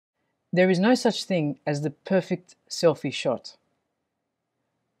There is no such thing as the perfect selfie shot.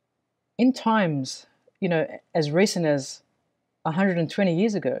 In times, as recent as 120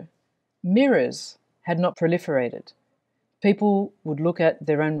 years ago, mirrors had not proliferated. People would look at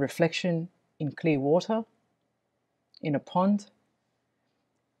their own reflection in clear water, in a pond,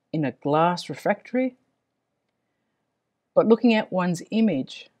 in a glass refractory. But looking at one's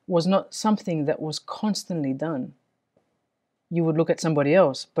image was not something that was constantly done. You would look at somebody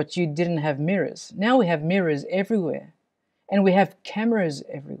else, but you didn't have mirrors. Now we have mirrors everywhere, and we have cameras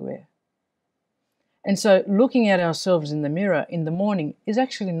everywhere. And so looking at ourselves in the mirror in the morning is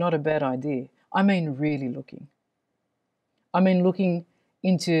actually not a bad idea. I mean, really looking. I mean, looking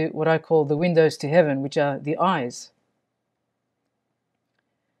into what I call the windows to heaven, which are the eyes.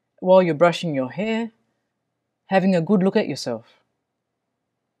 While you're brushing your hair, having a good look at yourself.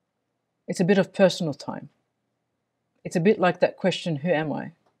 It's a bit of personal time. It's a bit like that question, who am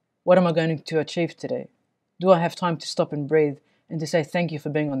I? What am I going to achieve today? Do I have time to stop and breathe and to say thank you for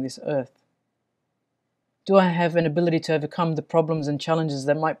being on this earth? Do I have an ability to overcome the problems and challenges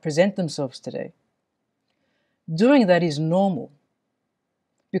that might present themselves today? Doing that is normal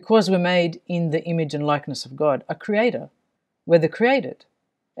because we're made in the image and likeness of God, a creator. We're the created.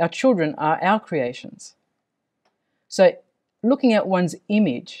 Our children are our creations. So looking at one's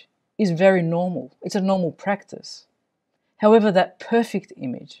image is very normal. It's a normal practice. However, that perfect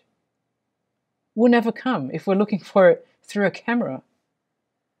image will never come if we're looking for it through a camera.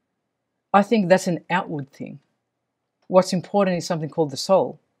 I think that's an outward thing. What's important is something called the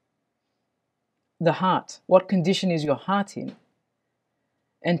soul, the heart. What condition is your heart in?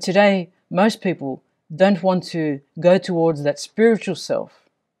 And today, most people don't want to go towards that spiritual self.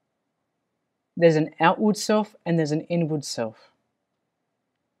 There's an outward self and there's an inward self.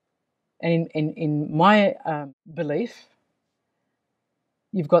 And in my belief,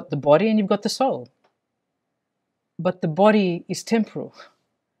 you've got the body and you've got the soul. But the body is temporal.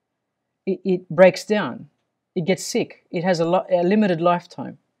 It breaks down. It gets sick. It has a limited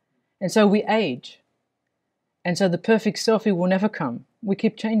lifetime. And so we age. And so the perfect selfie will never come. We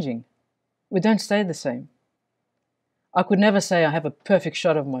keep changing. We don't stay the same. I could never say I have a perfect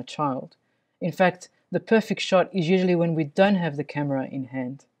shot of my child. In fact, the perfect shot is usually when we don't have the camera in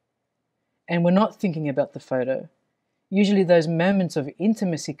hand and we're not thinking about the photo. Usually those moments of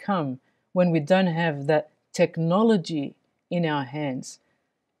intimacy come when we don't have that technology in our hands.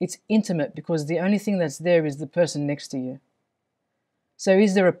 It's intimate because the only thing that's there is the person next to you. So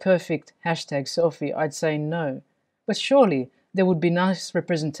is there a perfect #selfie? I'd say no. But surely there would be nice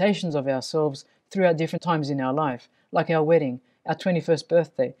representations of ourselves throughout different times in our life, like our wedding, our 21st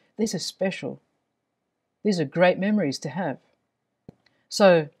birthday. These are special. These are great memories to have.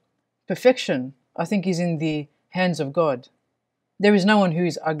 So perfection, I think, is in the hands of God. There is no one who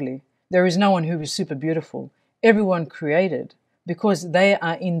is ugly. There is no one who is super beautiful. Everyone created because they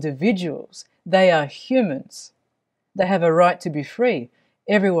are individuals. They are humans. They have a right to be free.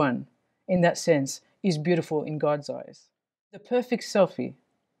 Everyone, in that sense, is beautiful in God's eyes. The perfect selfie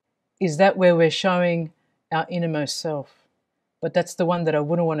is that where we're showing our innermost self. But that's the one that I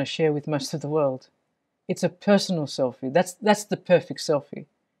wouldn't want to share with most of the world. It's a personal selfie. That's the perfect selfie.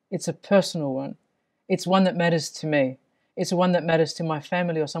 It's a personal one. It's one that matters to me. It's one that matters to my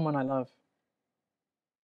family or someone I love.